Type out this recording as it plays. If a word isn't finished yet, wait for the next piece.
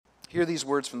Hear these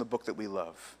words from the book that we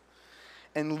love.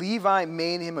 And Levi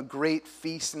made him a great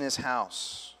feast in his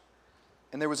house.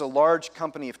 And there was a large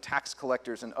company of tax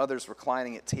collectors and others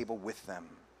reclining at table with them.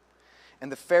 And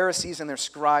the Pharisees and their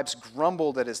scribes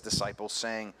grumbled at his disciples,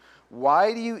 saying,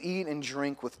 "Why do you eat and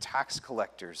drink with tax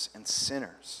collectors and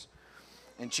sinners?"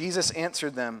 And Jesus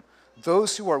answered them,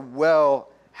 "Those who are well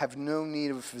have no need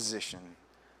of a physician,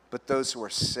 but those who are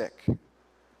sick.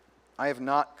 I have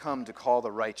not come to call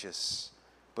the righteous,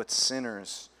 but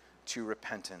sinners to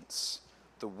repentance."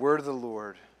 The word of the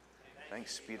Lord.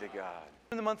 Thanks be to God.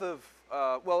 In the month of,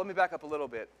 let me back up a little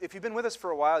bit. If you've been with us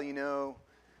for a while, you know,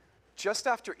 just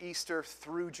after Easter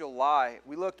through July,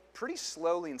 we looked pretty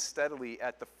slowly and steadily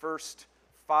at the first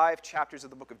 5 chapters of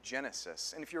the book of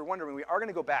Genesis. And if you're wondering, we are going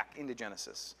to go back into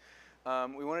Genesis.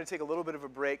 We wanted to take a little bit of a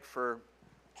break for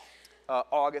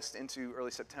August into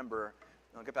early September.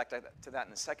 I'll get back to that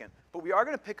in a second. But we are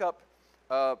going to pick up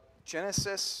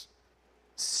Genesis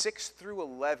 6 through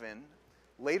 11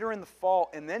 later in the fall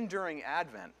and then during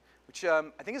Advent, which I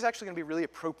think is actually going to be really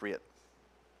appropriate.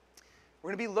 We're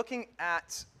going to be looking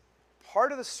at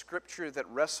part of the scripture that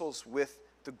wrestles with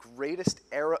the greatest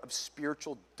era of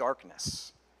spiritual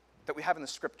darkness that we have in the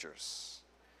scriptures,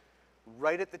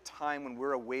 right at the time when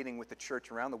we're awaiting with the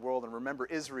church around the world. And remember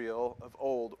Israel of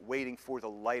old waiting for the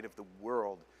light of the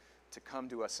world to come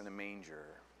to us in a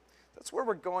manger. That's where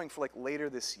we're going for later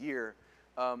this year.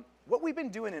 What we've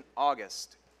been doing in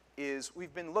August is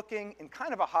we've been looking in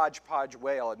kind of a hodgepodge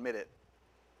way, I'll admit it,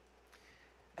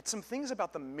 at some things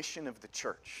about the mission of the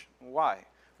church. Why?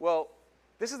 Well,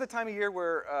 this is the time of year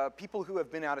where people who have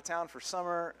been out of town for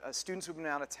summer, students who've been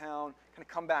out of town, kind of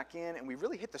come back in, and we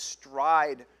really hit the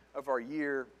stride of our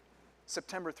year,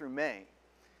 September through May.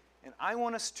 And I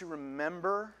want us to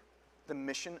remember the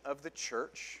mission of the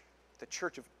church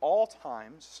of all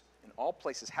times, in all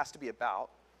places, has to be about,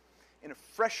 in a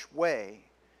fresh way,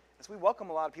 as we welcome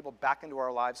a lot of people back into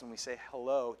our lives and we say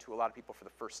hello to a lot of people for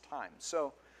the first time.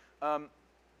 So,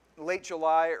 late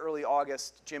July, early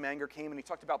August, Jim Anger came and he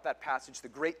talked about that passage, the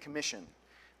Great Commission,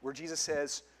 where Jesus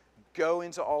says, "Go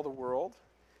into all the world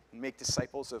and make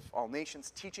disciples of all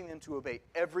nations, teaching them to obey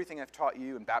everything I've taught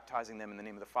you and baptizing them in the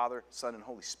name of the Father, Son, and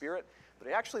Holy Spirit." But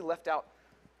he actually left out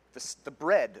the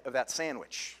bread of that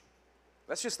sandwich.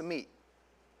 That's just the meat.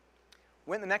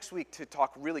 Went the next week to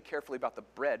talk really carefully about the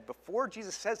bread. Before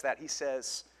Jesus says that, he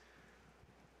says,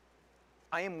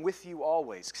 "I am with you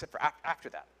always," except for after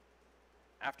that.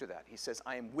 After that, he says,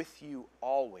 "I am with you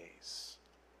always.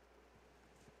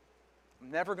 I'm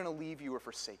never going to leave you or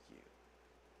forsake you."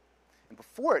 And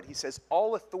before it, he says,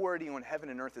 "All authority on heaven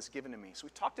and earth is given to me." So we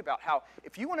talked about how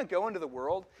if you want to go into the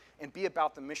world and be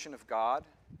about the mission of God,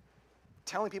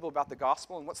 telling people about the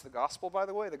gospel. And what's the gospel, by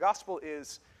the way? The gospel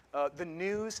is the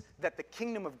news that the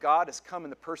kingdom of God has come in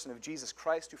the person of Jesus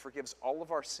Christ, who forgives all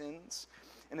of our sins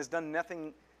and has done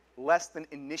nothing less than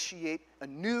initiate a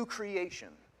new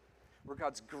creation where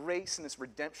God's grace and his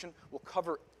redemption will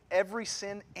cover every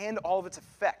sin and all of its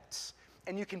effects.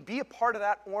 And you can be a part of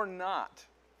that or not,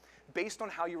 based on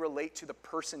how you relate to the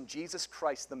person Jesus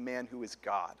Christ, the man who is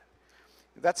God.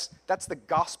 That's the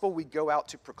gospel we go out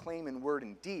to proclaim in word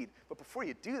and deed. But before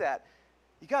you do that,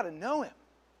 you got to know him.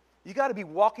 You got to be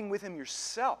walking with him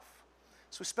yourself.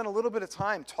 So we spent a little bit of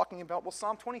time talking about,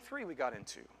 Psalm 23 we got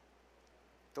into.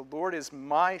 The Lord is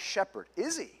my shepherd.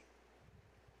 Is he?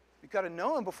 You've got to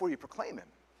know him before you proclaim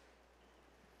him.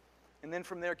 And then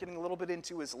from there, getting a little bit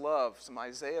into his love. Some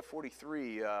Isaiah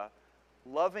 43,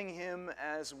 loving him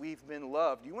as we've been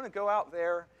loved. You want to go out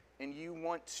there and you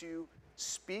want to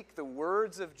speak the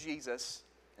words of Jesus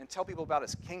and tell people about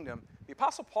his kingdom. The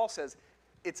Apostle Paul says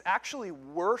it's actually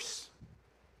worse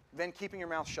than keeping your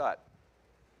mouth shut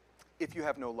if you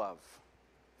have no love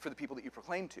for the people that you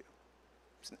proclaim to.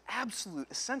 It's an absolute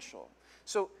essential.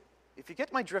 So if you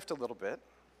get my drift a little bit,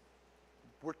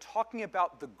 we're talking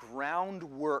about the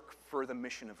groundwork for the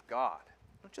mission of God.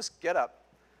 Don't just get up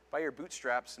by your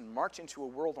bootstraps and march into a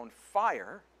world on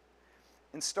fire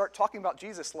and start talking about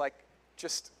Jesus like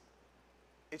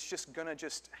it's just going to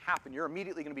just happen. You're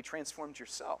immediately going to be transformed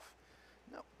yourself.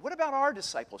 No. What about our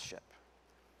discipleship?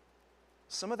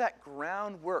 Some of that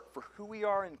groundwork for who we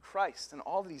are in Christ and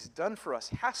all that he's done for us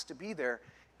has to be there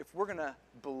if we're going to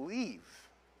believe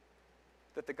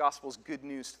that the gospel is good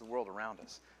news to the world around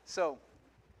us. So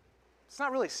it's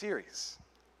not really a series.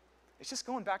 It's just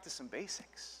going back to some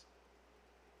basics.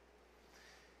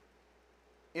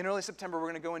 In early September, we're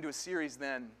going to go into a series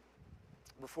then,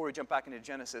 before we jump back into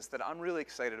Genesis, that I'm really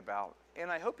excited about.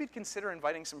 And I hope you'd consider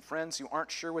inviting some friends who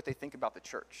aren't sure what they think about the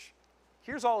church.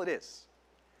 Here's all it is.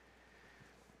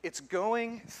 It's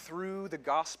going through the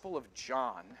Gospel of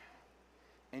John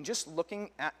and just looking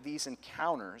at these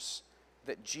encounters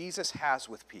that Jesus has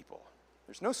with people.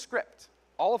 There's no script.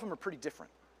 All of them are pretty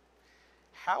different.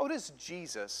 How does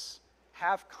Jesus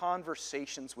have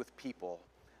conversations with people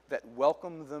that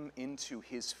welcome them into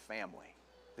his family,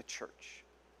 the church?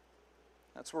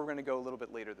 That's where we're going to go a little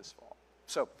bit later this fall.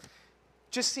 So,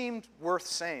 just seemed worth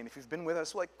saying. If you've been with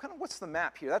us, like, kind of what's the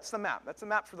map here? That's the map. That's the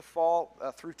map for the fall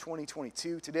through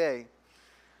 2022. Today,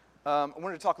 I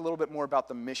wanted to talk a little bit more about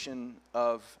the mission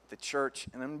of the church,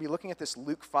 and I'm going to be looking at this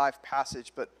Luke 5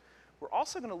 passage, but we're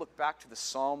also going to look back to the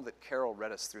psalm that Carol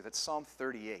read us through. That's Psalm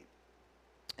 38,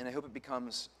 and I hope it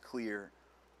becomes clear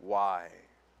why.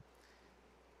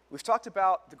 We've talked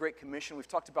about the Great Commission. We've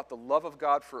talked about the love of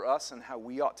God for us and how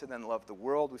we ought to then love the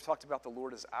world. We've talked about the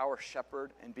Lord as our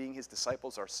shepherd and being his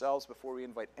disciples ourselves before we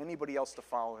invite anybody else to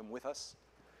follow him with us.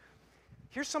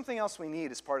 Here's something else we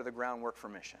need as part of the groundwork for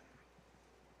mission.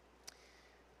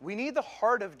 We need the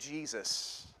heart of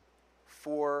Jesus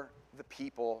for the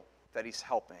people that he's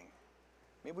helping.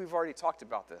 Maybe we've already talked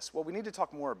about this. Well, we need to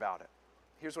talk more about it.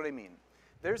 Here's what I mean.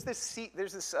 There's this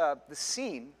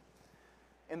scene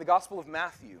in the Gospel of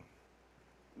Matthew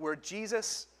where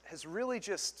Jesus has really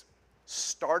just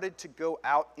started to go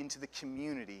out into the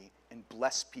community and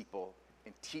bless people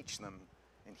and teach them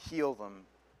and heal them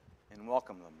and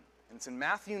welcome them. And it's in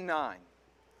Matthew 9.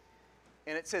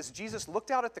 And it says Jesus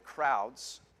looked out at the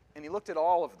crowds and he looked at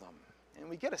all of them. And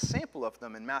we get a sample of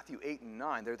them in Matthew 8 and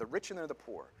 9. They're the rich and they're the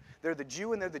poor. They're the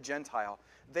Jew and they're the Gentile.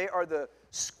 They are the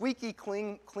squeaky,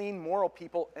 clean, moral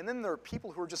people. And then there are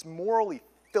people who are just morally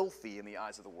filthy in the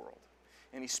eyes of the world.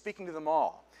 And he's speaking to them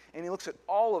all. And he looks at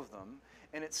all of them,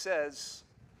 and it says,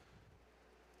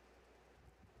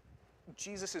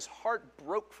 Jesus' heart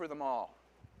broke for them all.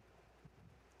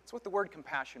 That's what the word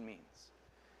compassion means.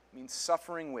 It means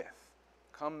suffering with,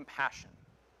 compassion.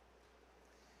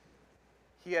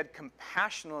 He had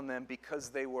compassion on them because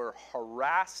they were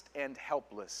harassed and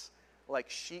helpless, like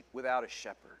sheep without a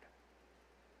shepherd.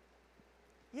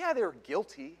 Yeah, they were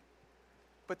guilty,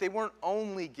 but they weren't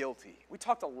only guilty. We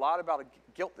talked a lot about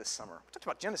guilt this summer. We talked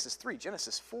about Genesis 3,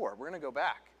 Genesis 4. We're going to go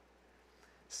back.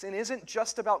 Sin isn't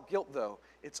just about guilt, though.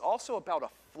 It's also about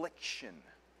affliction.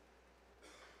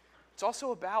 It's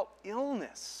also about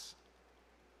illness.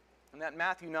 And that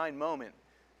Matthew 9 moment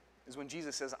is when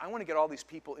Jesus says, I want to get all these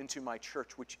people into my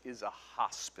church, which is a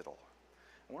hospital.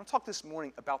 I want to talk this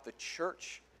morning about the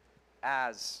church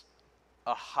as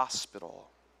a hospital.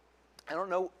 I don't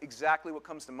know exactly what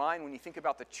comes to mind when you think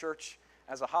about the church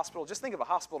as a hospital. Just think of a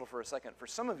hospital for a second. For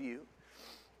some of you,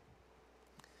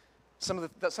 some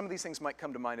of these things might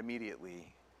come to mind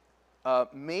immediately.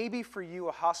 Maybe for you,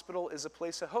 a hospital is a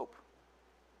place of hope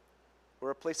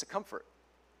or a place of comfort.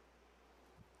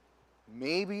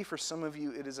 Maybe for some of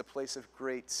you, it is a place of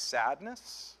great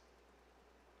sadness,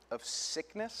 of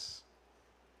sickness,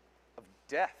 of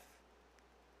death.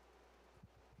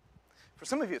 For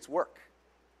some of you, it's work.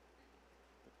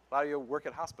 A lot of you work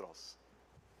at hospitals.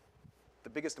 The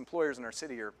biggest employers in our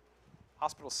city are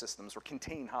hospital systems or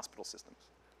contain hospital systems.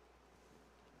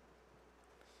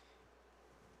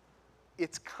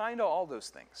 It's kind of all those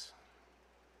things.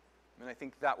 And I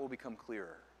think that will become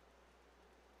clearer.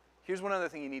 Here's one other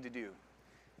thing you need to do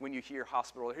when you hear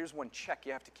hospital. Here's one check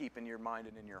you have to keep in your mind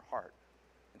and in your heart.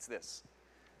 It's this.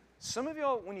 Some of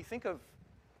y'all, when you think of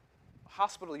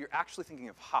hospital, you're actually thinking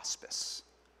of hospice.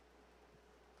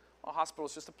 A hospital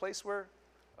is just a place where,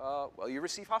 you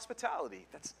receive hospitality.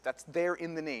 That's there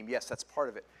in the name. Yes, that's part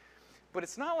of it. But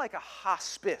it's not like a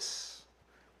hospice,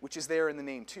 which is there in the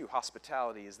name too.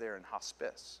 Hospitality is there in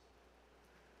hospice.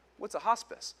 What's a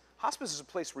hospice? Hospice is a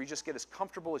place where you just get as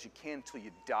comfortable as you can until you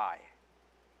die.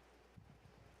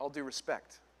 All due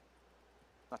respect.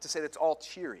 Not to say that's all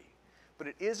cheery, but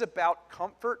it is about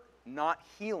comfort, not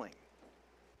healing.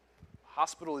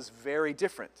 Hospital is very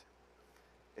different.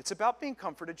 It's about being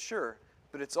comforted, sure,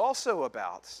 but it's also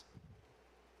about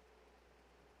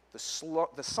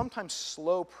the sometimes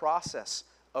slow process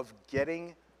of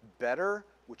getting better,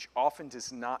 which often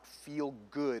does not feel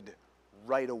good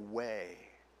right away.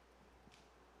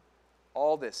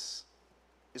 All this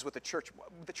is what the church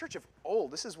of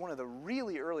old, this is one of the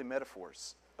really early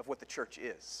metaphors of what the church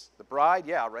is. The bride,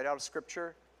 yeah, right out of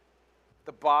Scripture.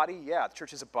 The body, yeah, the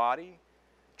church is a body.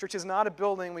 Church is not a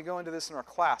building. We go into this in our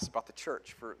class about the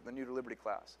church for the New to Liberty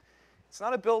class. It's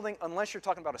not a building unless you're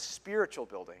talking about a spiritual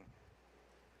building.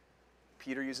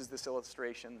 Peter uses this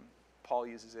illustration. Paul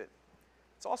uses it.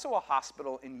 It's also a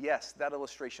hospital, and yes, that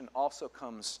illustration also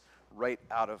comes right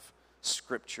out of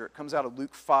Scripture. It comes out of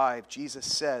Luke 5. Jesus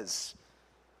says,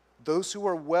 those who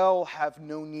are well have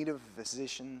no need of a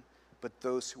physician, but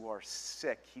those who are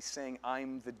sick. He's saying,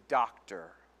 I'm the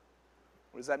doctor.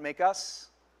 What does that make us?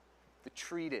 The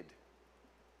treated,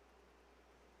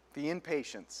 the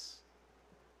inpatients,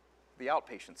 the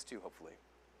outpatients too, hopefully.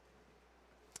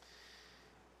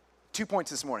 2 points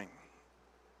this morning.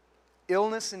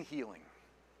 Illness and healing.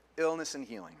 Illness and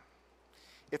healing.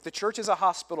 If the church is a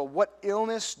hospital, what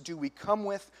illness do we come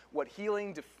with? What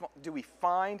healing do we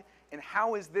find? And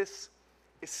how is this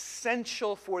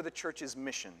essential for the church's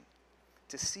mission?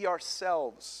 To see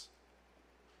ourselves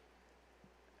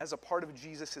as a part of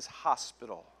Jesus'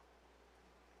 hospital.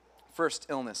 First,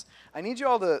 illness. I need you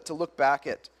all to look back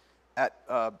at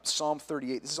Psalm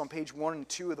 38. This is on page 1 and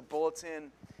 2 of the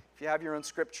bulletin. If you have your own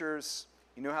scriptures,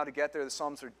 you know how to get there. The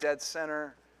Psalms are dead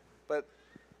center. But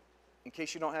in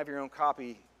case you don't have your own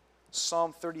copy,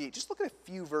 Psalm 38. Just look at a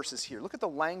few verses here. Look at the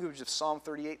language of Psalm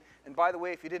 38. And by the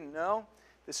way, if you didn't know,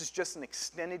 this is just an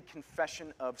extended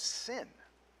confession of sin.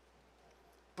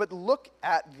 But look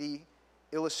at the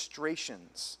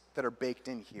illustrations that are baked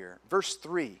in here. Verse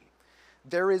 3,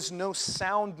 there is no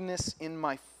soundness in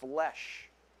my flesh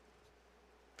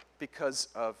because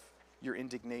of your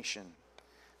indignation.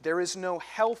 There is no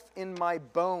health in my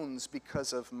bones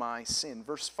because of my sin.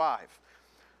 Verse 5,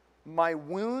 my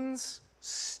wounds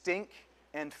stink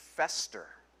and fester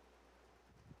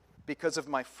because of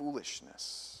my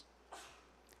foolishness.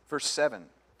 Verse 7,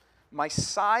 my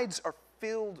sides are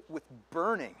filled with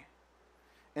burning,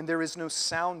 and there is no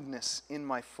soundness in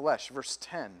my flesh. Verse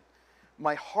 10,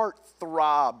 my heart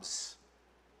throbs,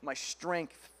 my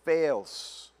strength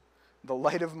fails. The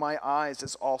light of my eyes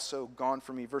is also gone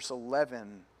from me. Verse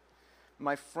 11,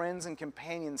 my friends and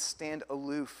companions stand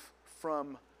aloof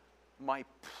from my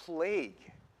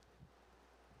plague,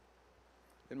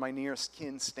 and my nearest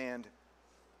kin stand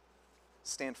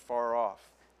far off.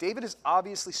 David is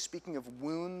obviously speaking of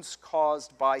wounds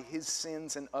caused by his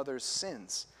sins and others'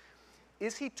 sins.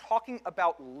 Is he talking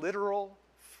about literal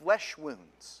flesh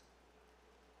wounds?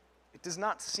 It does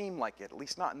not seem like it, at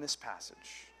least not in this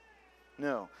passage.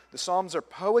 No, the Psalms are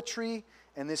poetry,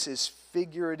 and this is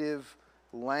figurative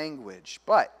language.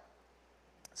 But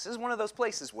this is one of those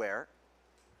places where,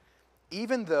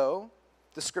 even though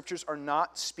the scriptures are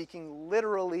not speaking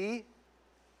literally,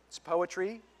 it's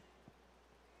poetry,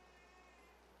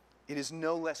 it is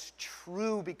no less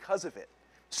true because of it.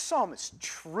 The psalm is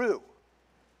true.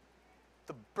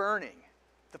 The burning,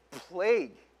 the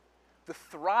plague, the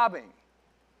throbbing,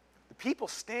 the people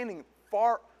standing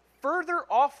further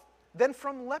off than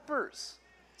from lepers,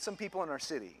 some people in our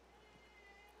city.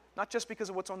 Not just because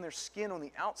of what's on their skin on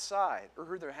the outside, or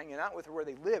who they're hanging out with, or where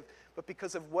they live, but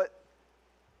because of what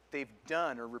they've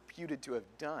done or reputed to have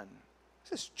done.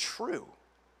 This is true.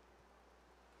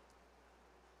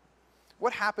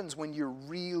 What happens when you're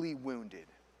really wounded?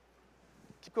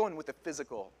 Keep going with the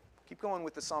physical. Keep going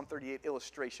with the Psalm 38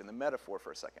 illustration, the metaphor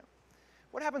for a second.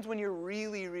 What happens when you're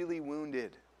really, really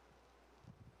wounded?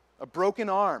 A broken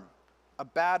arm, a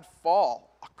bad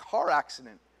fall, a car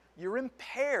accident. You're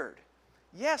impaired.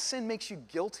 Yes, sin makes you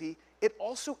guilty. It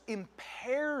also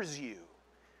impairs you.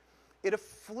 It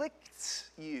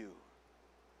afflicts you.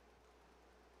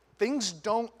 Things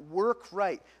don't work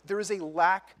right. There is a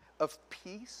lack of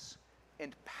peace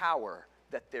and power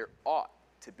that there ought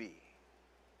to be.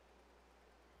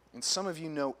 And some of you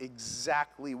know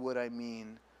exactly what I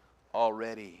mean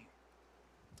already.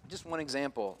 Just one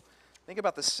example. Think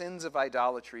about the sins of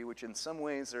idolatry, which in some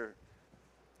ways are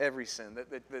every sin.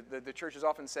 The church has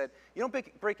often said, you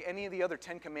don't break any of the other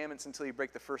 10 commandments until you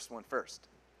break the first one first.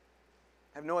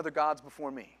 Have no other gods before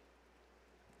me.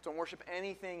 Don't worship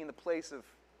anything in the place of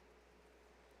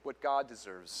what God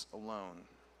deserves alone.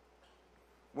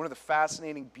 One of the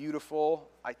fascinating, beautiful,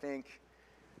 I think,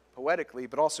 poetically,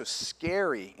 but also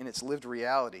scary in its lived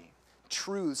reality,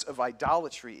 truths of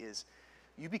idolatry is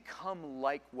you become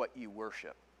like what you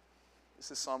worship.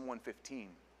 This is Psalm 115.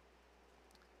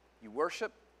 You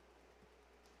worship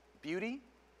beauty,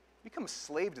 you become a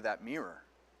slave to that mirror.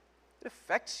 It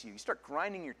affects you. You start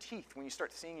grinding your teeth when you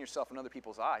start seeing yourself in other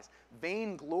people's eyes.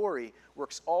 Vainglory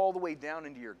works all the way down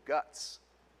into your guts.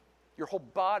 Your whole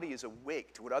body is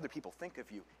awake to what other people think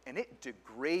of you, and it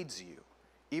degrades you,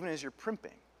 even as you're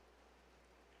primping.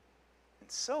 And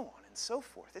so on and so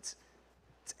forth. It's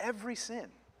every sin.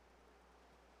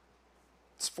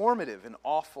 It's formative in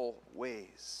awful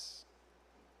ways.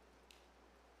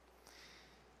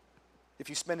 If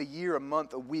you spend a year, a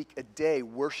month, a week, a day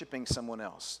worshiping someone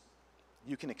else,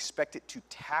 you can expect it to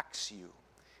tax you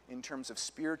in terms of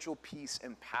spiritual peace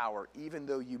and power, even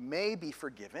though you may be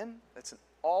forgiven. That's an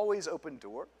always open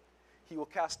door. He will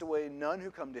cast away none who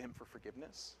come to him for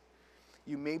forgiveness.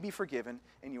 You may be forgiven,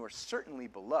 and you are certainly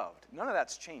beloved. None of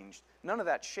that's changed. None of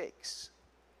that shakes.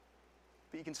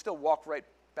 But you can still walk right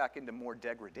back into more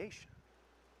degradation.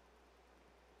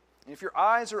 And if your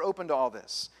eyes are open to all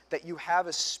this, that you have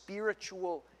a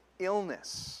spiritual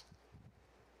illness,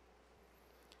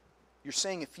 you're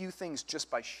saying a few things just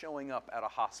by showing up at a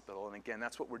hospital. And again,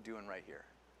 that's what we're doing right here.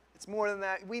 It's more than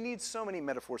that. We need so many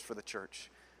metaphors for the church.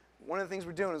 One of the things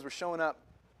we're doing is we're showing up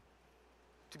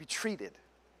to be treated.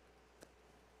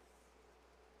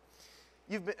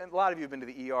 A lot of you have been to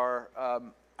the ER.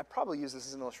 I probably use this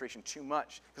as an illustration too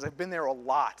much because I've been there a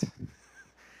lot.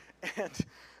 And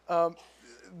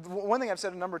one thing I've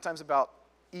said a number of times about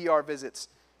ER visits,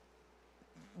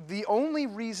 the only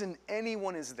reason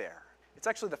anyone is there, it's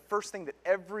actually the first thing that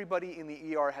everybody in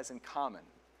the ER has in common.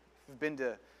 If you've been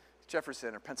to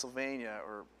Jefferson or Pennsylvania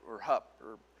or Hupp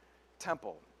or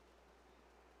Temple,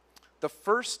 the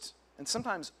first and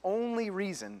sometimes only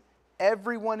reason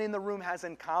everyone in the room has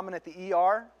in common at the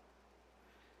ER,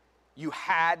 you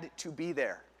had to be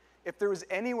there. If there was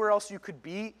anywhere else you could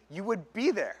be, you would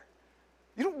be there.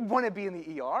 You don't want to be in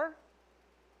the ER.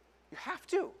 You have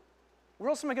to. Where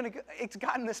else am I going to go? It's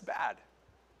gotten this bad.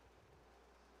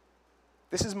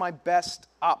 This is my best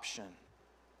option.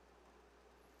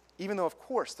 Even though, of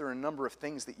course, there are a number of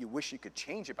things that you wish you could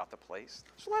change about the place.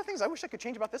 There's a lot of things I wish I could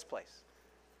change about this place.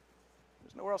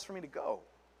 There's nowhere else for me to go.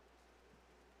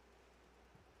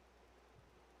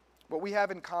 What we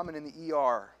have in common in the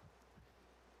ER,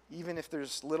 even if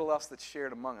there's little else that's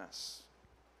shared among us,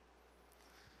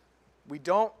 we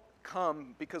don't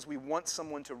come because we want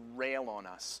someone to rail on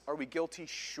us. Are we guilty?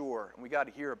 Sure, and we got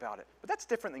to hear about it. But that's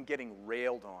different than getting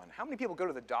railed on. How many people go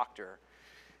to the doctor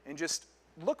and just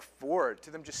look forward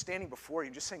to them just standing before you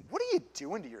and just saying, what are you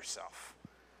doing to yourself?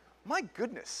 My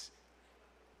goodness.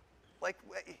 Like,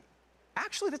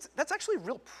 actually, that's actually a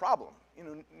real problem. You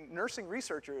know, nursing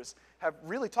researchers have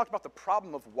really talked about the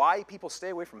problem of why people stay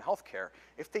away from healthcare.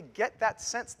 If they get that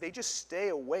sense, they just stay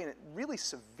away, and it really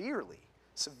severely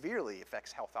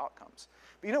affects health outcomes.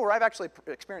 But you know where I've actually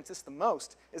experienced this the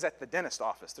most is at the dentist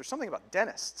office. There's something about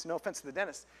dentists, no offense to the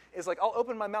dentist, is like I'll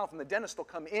open my mouth and the dentist will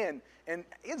come in, and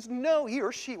it's he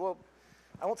or she, well,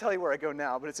 I won't tell you where I go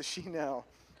now, but it's a she now.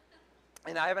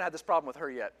 And I haven't had this problem with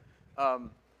her yet.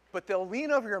 But they'll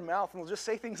lean over your mouth and they'll just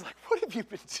say things like, what have you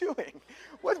been doing?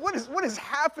 What is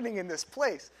happening in this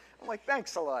place? I'm like,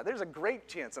 thanks a lot. There's a great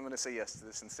chance I'm going to say yes to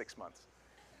this in 6 months.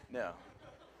 No,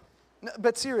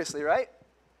 but seriously, right?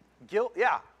 Guilt,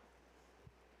 yeah.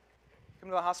 Come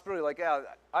to the hospital, you're like, yeah,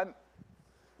 I'm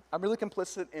really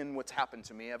complicit in what's happened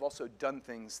to me. I've also done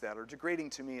things that are degrading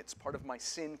to me. It's part of my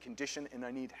sin condition, and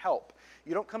I need help.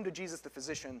 You don't come to Jesus, the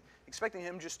physician, expecting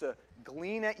him just to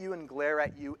glean at you and glare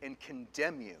at you and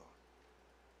condemn you.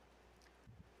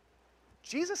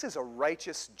 Jesus is a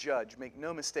righteous judge, make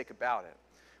no mistake about it.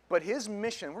 But his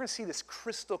mission, we're going to see this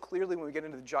crystal clearly when we get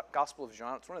into the Gospel of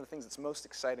John. It's one of the things that's most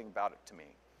exciting about it to me.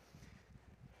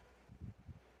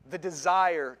 The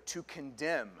desire to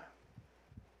condemn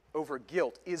over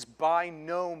guilt is by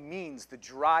no means the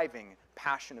driving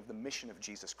passion of the mission of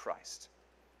Jesus Christ.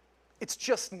 It's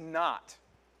just not.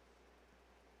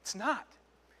 It's not.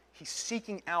 He's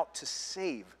seeking out to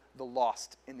save the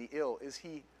lost and the ill. Is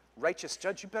he righteous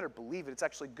judge? You better believe it. It's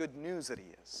actually good news that he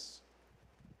is.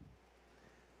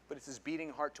 But it's his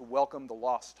beating heart to welcome the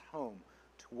lost home,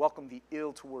 to welcome the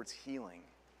ill towards healing,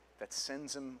 that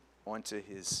sends him onto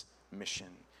his mission.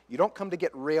 You don't come to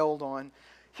get railed on.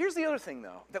 Here's the other thing,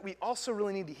 though, that we also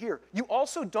really need to hear. You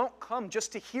also don't come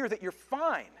just to hear that you're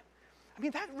fine. I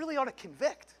mean, that really ought to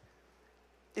convict.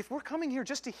 If we're coming here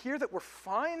just to hear that we're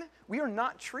fine, we are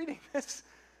not treating this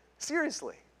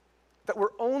seriously, that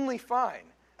we're only fine.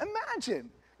 Imagine,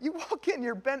 you walk in,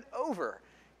 you're bent over.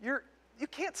 You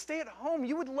can't stay at home.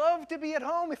 You would love to be at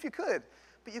home if you could,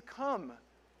 but you come,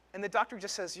 and the doctor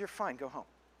just says, you're fine, go home.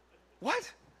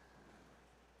 What?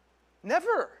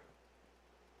 Never.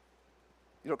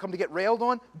 You don't come to get railed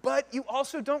on, but you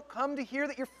also don't come to hear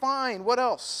that you're fine. What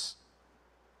else?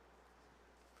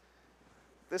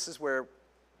 This is where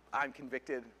I'm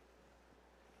convicted,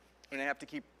 and I have to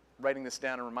keep writing this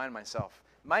down and remind myself.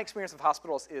 My experience of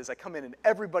hospitals is I come in and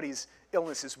everybody's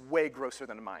illness is way grosser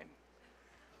than mine.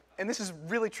 And this is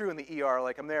really true in the ER.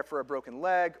 Like I'm there for a broken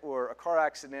leg or a car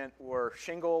accident or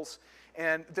shingles,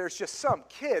 and there's just some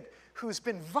kid who's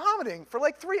been vomiting for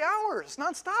like 3 hours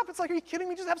nonstop. It's like, are you kidding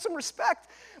me? Just have some respect.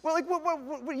 Well, like,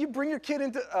 what you bring your kid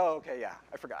into? Oh, okay, yeah,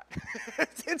 I forgot.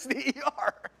 it's the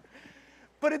ER.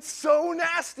 But it's so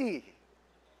nasty.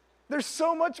 There's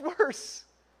so much worse.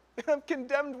 And I'm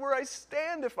condemned where I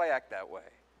stand if I act that way.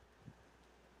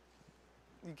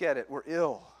 You get it. We're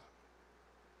ill.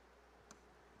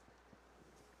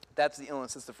 That's the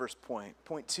illness. That's the first point.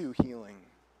 Point 2, healing.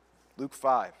 Luke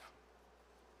 5.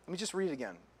 Let me just read it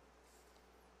again.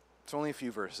 It's only a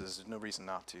few verses. There's no reason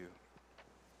not to.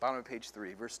 Bottom of page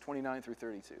 3, verse 29 through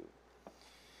 32.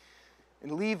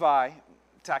 And Levi,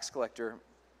 tax collector,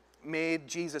 made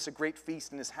Jesus a great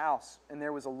feast in his house, and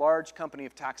there was a large company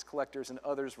of tax collectors and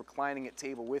others reclining at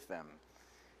table with them.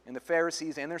 And the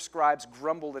Pharisees and their scribes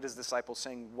grumbled at his disciples,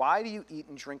 saying, "Why do you eat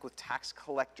and drink with tax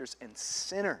collectors and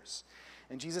sinners?"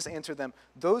 And Jesus answered them,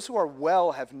 "Those who are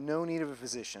well have no need of a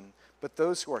physician, but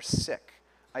those who are sick.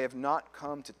 I have not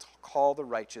come to call the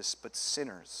righteous, but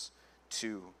sinners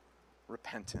to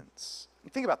repentance."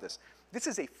 And think about this. This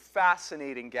is a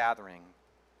fascinating gathering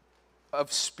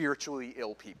of spiritually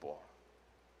ill people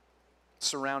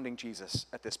surrounding Jesus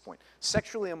at this point.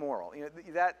 Sexually immoral. You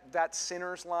know, that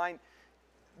sinners line,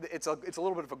 it's a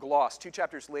little bit of a gloss. 2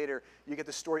 chapters later, you get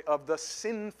the story of the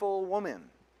sinful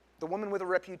woman, the woman with a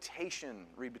reputation,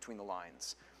 read between the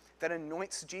lines, that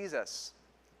anoints Jesus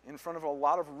in front of a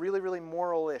lot of really, really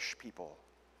moral-ish people.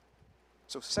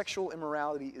 So sexual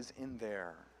immorality is in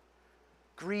there.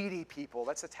 Greedy people,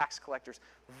 that's the tax collectors.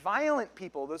 Violent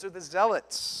people, those are the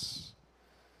zealots.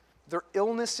 Their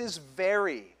illnesses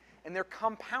vary, and they're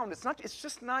compound. It's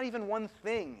just not even one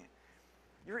thing.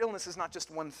 Your illness is not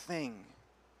just one thing.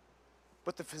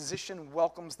 But the physician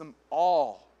welcomes them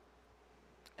all.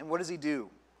 And what does he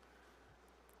do?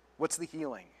 What's the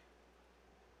healing?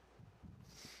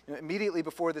 You know, immediately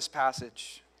before this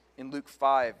passage in Luke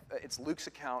 5, it's Luke's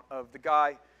account of the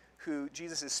guy who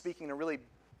Jesus is speaking in a really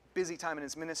busy time in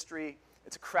his ministry.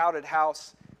 It's a crowded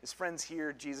house. His friends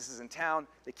hear Jesus is in town.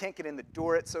 They can't get in the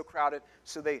door. It's so crowded.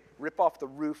 So they rip off the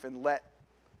roof and let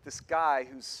this guy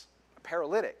who's a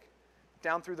paralytic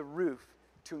down through the roof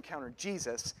to encounter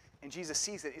Jesus. And Jesus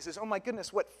sees it. He says, "Oh my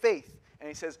goodness, what faith." And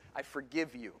he says, "I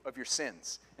forgive you of your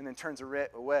sins." And then turns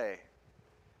away.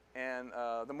 And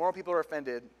the moral people are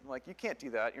offended. Like, you can't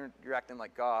do that. You're acting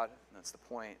like God. And that's the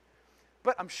point.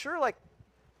 But I'm sure, like,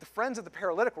 the friends of the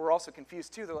paralytic were also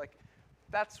confused too. They're like,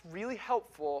 "That's really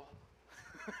helpful."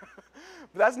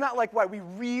 But that's not like why we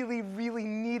really, really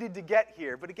needed to get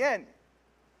here. But again,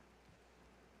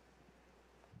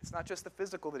 it's not just the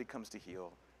physical that he comes to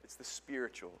heal. It's the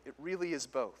spiritual. It really is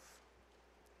both.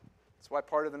 That's why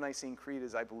part of the Nicene Creed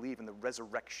is, I believe in the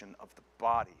resurrection of the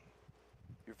body.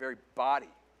 Your very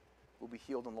body will be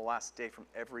healed on the last day from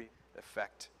every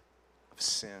effect of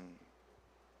sin.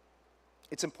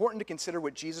 It's important to consider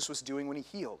what Jesus was doing when he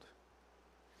healed.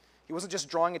 He wasn't just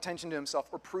drawing attention to himself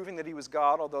or proving that he was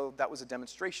God, although that was a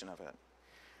demonstration of it.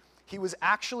 He was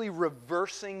actually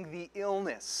reversing the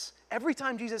illness every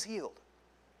time Jesus healed.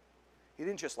 He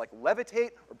didn't just like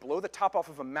levitate or blow the top off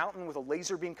of a mountain with a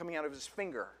laser beam coming out of his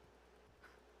finger.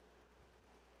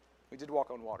 He did walk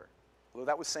on water, although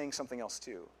that was saying something else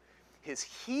too. His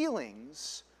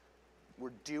healings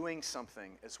were doing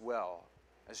something as well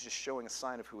as just showing a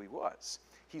sign of who he was.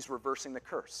 He's reversing the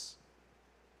curse,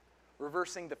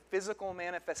 reversing the physical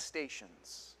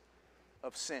manifestations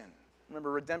of sin.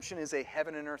 Remember, redemption is a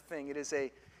heaven and earth thing. It is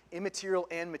a immaterial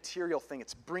and material thing.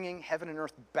 It's bringing heaven and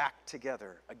earth back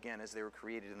together again as they were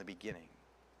created in the beginning.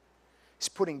 He's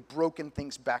putting broken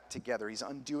things back together. He's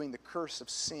undoing the curse of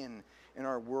sin in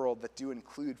our world that do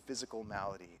include physical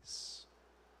maladies.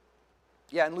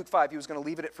 Yeah, in Luke 5, he was going to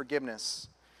leave it at forgiveness,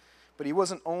 but he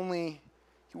wasn't only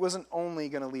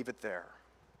going to leave it there.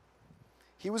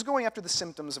 He was going after the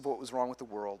symptoms of what was wrong with the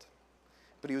world,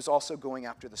 but he was also going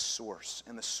after the source.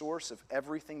 And the source of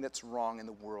everything that's wrong in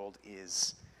the world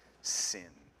is sin.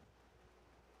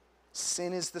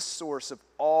 Sin is the source of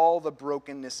all the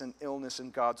brokenness and illness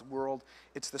in God's world.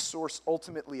 It's the source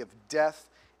ultimately of death,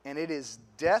 and it is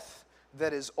death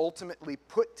that is ultimately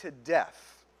put to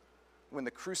death when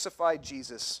the crucified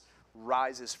Jesus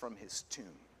rises from his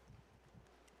tomb.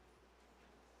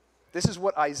 This is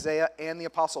what Isaiah and the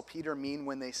Apostle Peter mean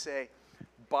when they say,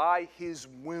 "By his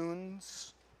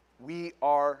wounds we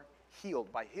are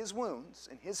healed." By his wounds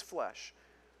in his flesh,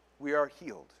 we are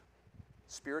healed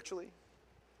spiritually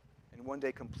and one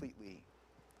day completely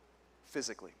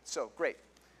physically. So, great.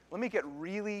 Let me get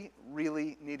really,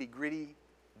 really nitty-gritty,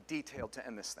 detailed to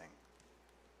end this thing.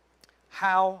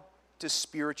 How does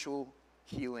spiritual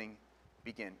healing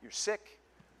begin? You're sick.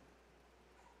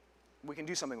 We can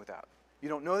do something with that. You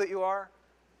don't know that you are.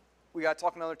 We got to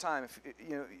talk another time if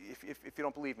you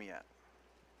don't believe me yet.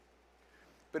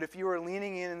 But if you are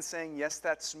leaning in and saying, "Yes,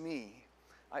 that's me,"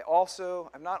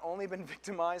 I've not only been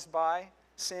victimized by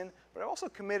sin, but I've also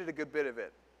committed a good bit of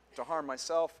it to harm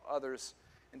myself, others,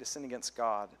 and to sin against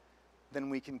God, then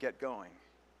we can get going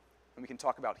and we can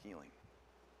talk about healing.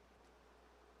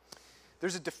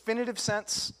 There's a definitive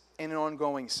sense and an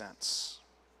ongoing sense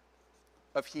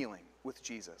of healing with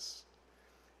Jesus.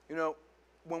 You know,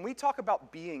 when we talk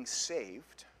about being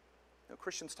saved,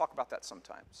 Christians talk about that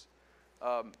sometimes.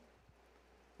 When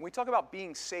we talk about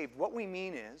being saved, what we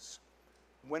mean is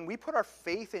when we put our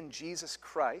faith in Jesus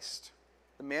Christ,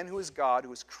 the man who is God, who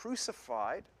was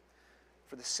crucified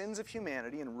for the sins of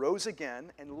humanity and rose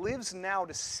again and lives now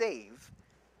to save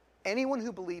anyone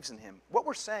who believes in him. What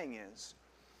we're saying is,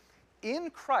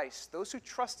 in Christ, those who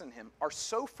trust in him are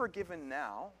so forgiven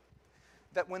now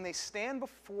that when they stand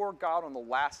before God on the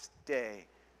last day,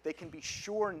 they can be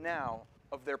sure now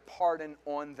of their pardon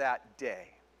on that day.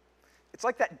 It's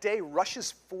like that day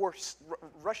rushes forward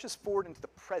into the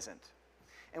present,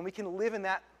 and we can live in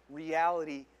that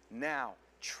reality now,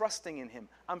 trusting in him.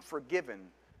 I'm forgiven.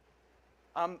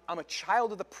 I'm a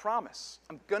child of the promise.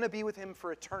 I'm going to be with him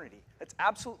for eternity. That's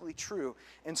absolutely true.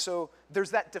 And so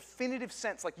there's that definitive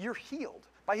sense, like you're healed.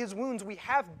 By his wounds, we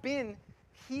have been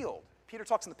healed. Peter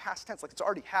talks in the past tense like it's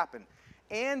already happened.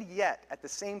 And yet, at the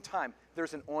same time,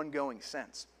 there's an ongoing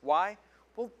sense. Why?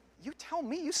 Well, you tell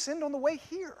me, you sinned on the way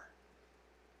here.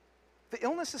 The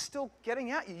illness is still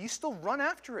getting at you. You still run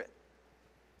after it.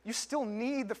 You still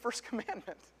need the first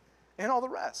commandment and all the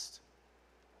rest.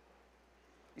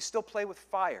 You still play with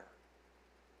fire.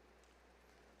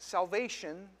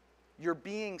 Salvation, your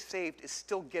being saved, is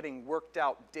still getting worked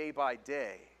out day by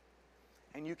day.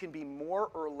 And you can be more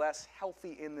or less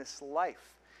healthy in this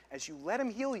life as you let him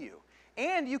heal you.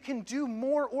 And you can do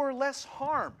more or less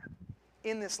harm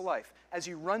in this life as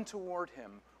you run toward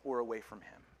him or away from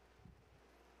him.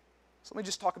 So let me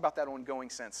just talk about that ongoing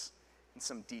sense in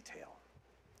some detail.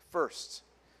 First,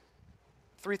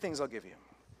 3 things I'll give you.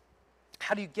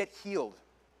 How do you get healed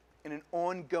in an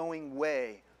ongoing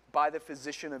way by the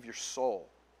physician of your soul?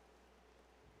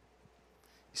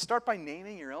 You start by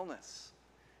naming your illness.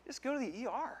 Just go to the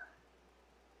ER.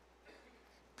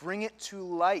 Bring it to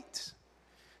light.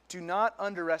 Do not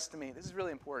underestimate, this is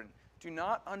really important, do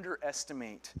not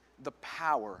underestimate the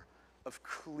power of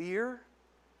clear,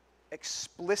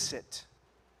 explicit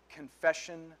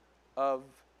confession of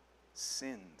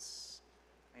sins.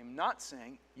 I am not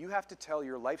saying you have to tell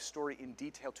your life story in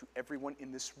detail to everyone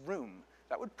in this room.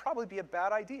 That would probably be a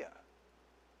bad idea.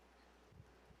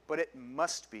 But it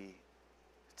must be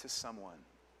to someone.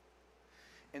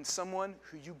 And someone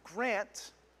who you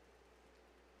grant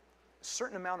a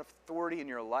certain amount of authority in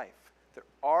your life. There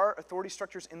are authority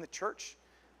structures in the church,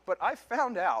 but I've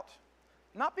found out,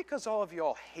 not because all of you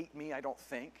all hate me, I don't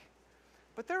think,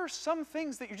 but there are some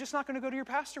things that you're just not going to go to your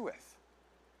pastor with.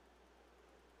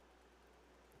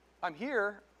 I'm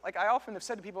here, like I often have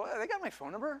said to people, they got my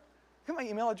phone number, they got my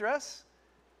email address.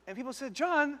 And people said,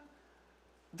 John,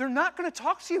 they're not going to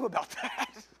talk to you about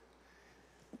that.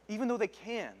 Even though they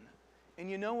can. And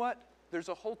you know what? There's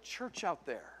a whole church out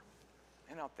there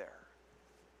and out there.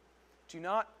 Do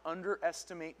not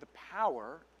underestimate the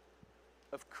power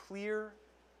of clear,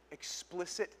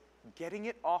 explicit, getting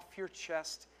it off your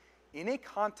chest in a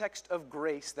context of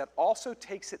grace that also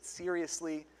takes it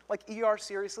seriously, like ER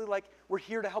seriously, like we're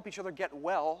here to help each other get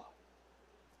well,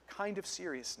 kind of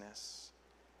seriousness,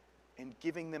 and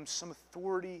giving them some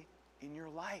authority in your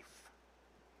life.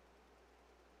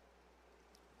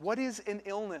 What is an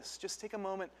illness? Just take a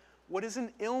moment. What is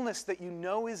an illness that you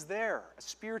know is there, a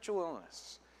spiritual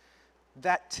illness,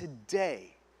 that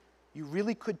today, you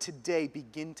really could today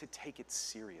begin to take it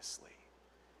seriously,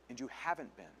 and you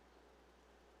haven't been?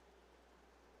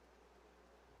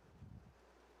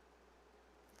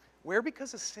 Where,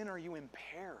 because of sin, are you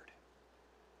impaired?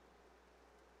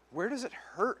 Where does it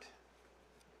hurt?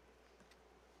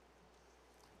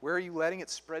 Where are you letting it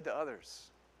spread to others?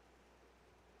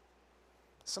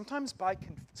 Sometimes by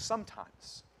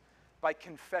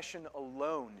confession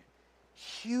alone,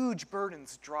 huge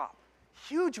burdens drop.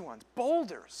 Huge ones,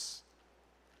 boulders.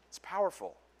 It's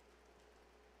powerful.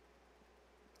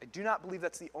 I do not believe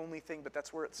that's the only thing, but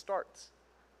that's where it starts.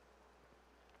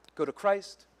 Go to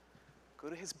Christ. Go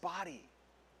to his body,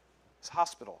 his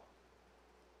hospital.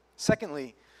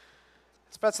 Secondly,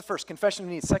 that's the first, confession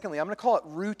of needs. Secondly, I'm going to call it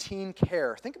routine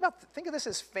care. Think of this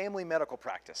as family medical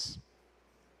practice.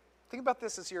 Think about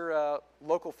this as your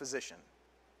local physician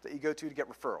that you go to get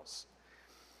referrals.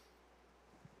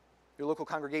 Your local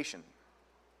congregation.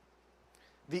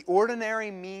 The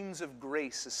ordinary means of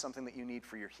grace is something that you need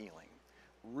for your healing.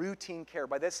 Routine care.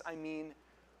 By this I mean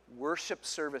worship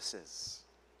services.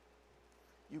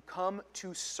 You come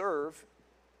to serve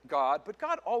God, but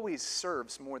God always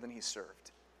serves more than he's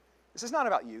served. This is not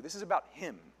about you. This is about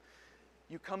him.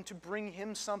 You come to bring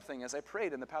him something, as I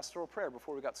prayed in the pastoral prayer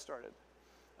before we got started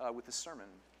with the sermon.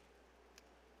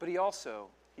 But he also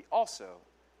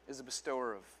is a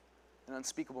bestower of an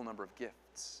unspeakable number of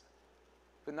gifts.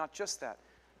 But not just that.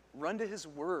 Run to his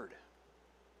word.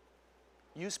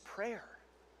 Use prayer.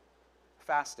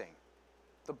 fasting,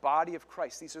 the body of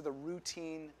Christ. These are the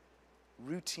routine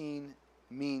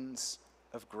means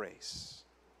of grace.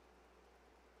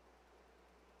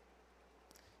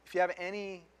 If you have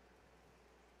any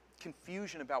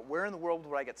confusion about where in the world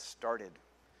would I get started,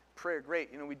 prayer, great.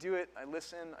 We do it. I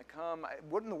listen. I come.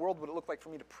 What in the world would it look like for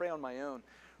me to pray on my own?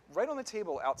 Right on the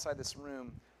table outside this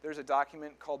room, there's a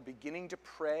document called Beginning to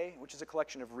Pray, which is a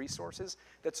collection of resources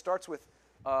that starts with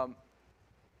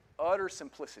utter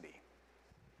simplicity.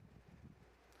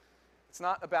 It's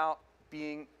not about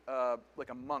being like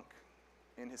a monk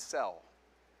in his cell.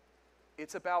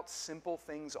 It's about simple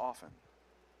things often.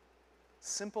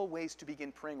 Simple ways to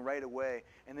begin praying right away,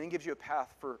 and then gives you a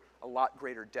path for a lot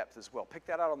greater depth as well. Pick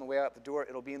that out on the way out the door.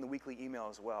 It'll be in the weekly email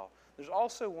as well. There's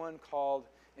also one called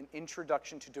An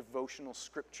Introduction to Devotional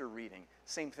Scripture Reading.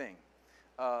 Same thing.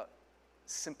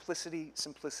 Simplicity,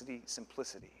 simplicity,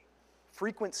 simplicity.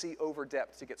 Frequency over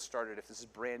depth to get started if this is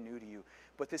brand new to you.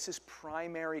 But this is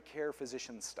primary care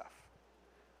physician stuff,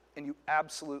 and you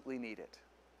absolutely need it.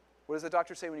 What does the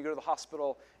doctor say when you go to the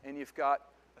hospital and you've got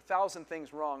 1,000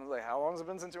 things wrong? Like, how long has it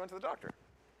been since you went to the doctor?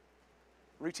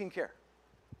 Routine care.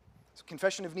 So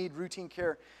confession of need, routine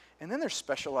care, and then there's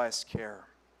specialized care.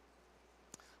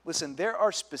 Listen, there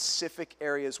are specific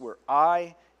areas where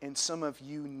I and some of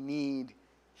you need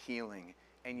healing,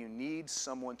 and you need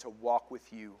someone to walk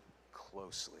with you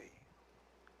closely.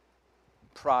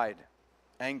 Pride,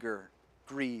 anger,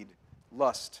 greed,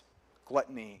 lust,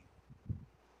 gluttony,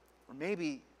 or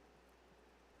maybe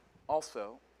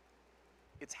also,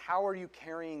 it's how are you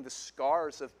carrying the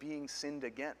scars of being sinned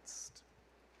against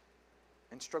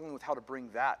and struggling with how to bring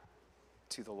that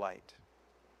to the light.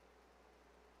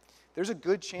 There's a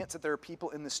good chance that there are people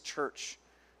in this church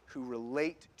who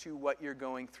relate to what you're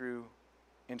going through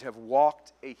and have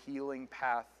walked a healing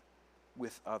path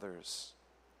with others.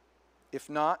 If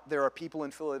not, there are people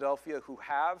in Philadelphia who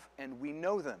have, and we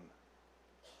know them.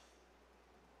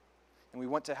 And we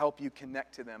want to help you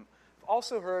connect to them. I've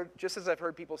also heard, just as I've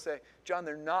heard people say, John,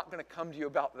 they're not going to come to you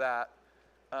about that.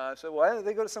 So why don't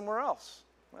they go to somewhere else?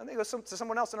 Why don't they go to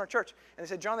someone else in our church? And they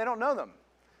said, John, they don't know them.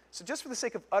 So just for the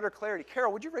sake of utter clarity,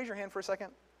 Carol, would you raise your hand for a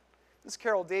second? This is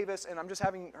Carol Davis, and I'm just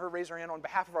having her raise her hand on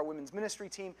behalf of our women's ministry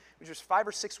team, which is 5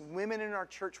 or 6 women in our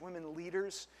church, women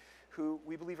leaders, who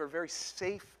we believe are very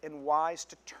safe and wise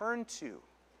to turn to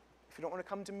if you don't want to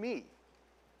come to me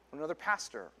or another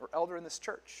pastor or elder in this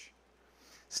church.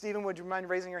 Stephen, would you mind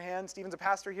raising your hand? Stephen's a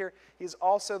pastor here. He's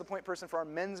also the point person for our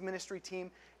men's ministry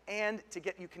team and to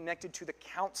get you connected to the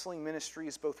counseling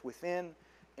ministries both within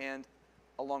and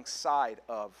alongside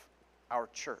of our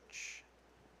church.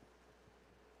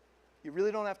 You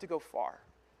really don't have to go far.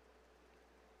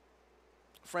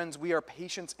 Friends, we are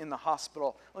patients in the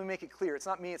hospital. Let me make it clear. It's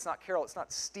not me, it's not Carol, it's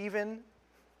not Stephen.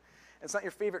 It's not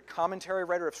your favorite commentary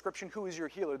writer of Scripture who is your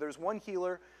healer. There's one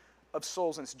healer of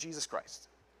souls, and it's Jesus Christ.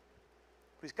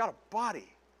 But he's got a body. You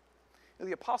know,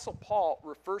 the Apostle Paul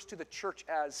refers to the church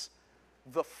as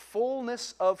the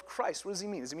fullness of Christ. What does he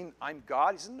mean? Does he mean I'm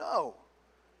God? He says, no.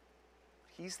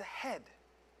 He's the head.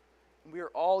 And we are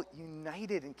all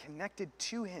united and connected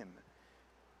to him.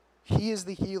 He is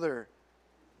the healer.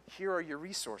 Here are your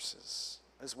resources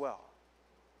as well.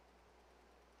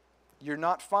 You're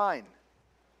not fine.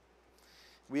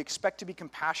 We expect to be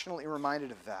compassionately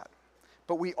reminded of that.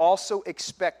 But we also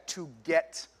expect to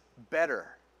get better.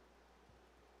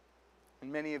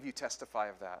 And many of you testify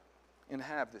of that and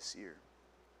have this year.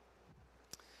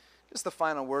 Just the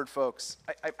final word, folks.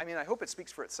 I mean, I hope it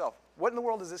speaks for itself. What in the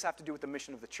world does this have to do with the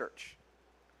mission of the church?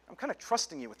 I'm kind of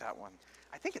trusting you with that one.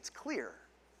 I think it's clear,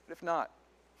 but if not.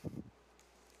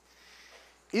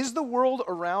 Is the world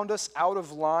around us out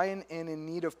of line and in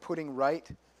need of putting right?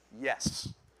 Yes,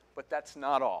 but that's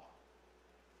not all.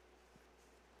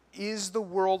 Is the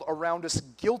world around us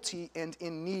guilty and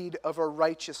in need of a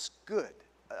righteous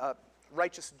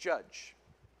righteous judge?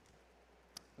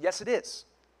 Yes, it is.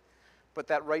 But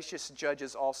that righteous judge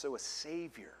is also a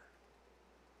savior.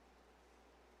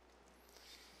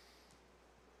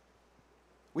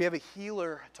 We have a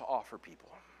healer to offer people.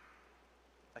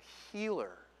 A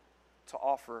healer to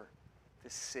offer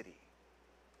this city.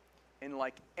 And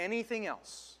like anything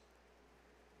else,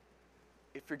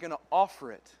 if you're going to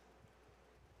offer it,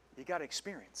 you got to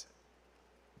experience it.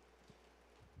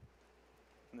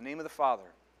 In the name of the Father,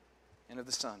 and of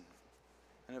the Son,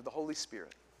 and of the Holy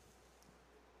Spirit,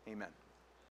 amen.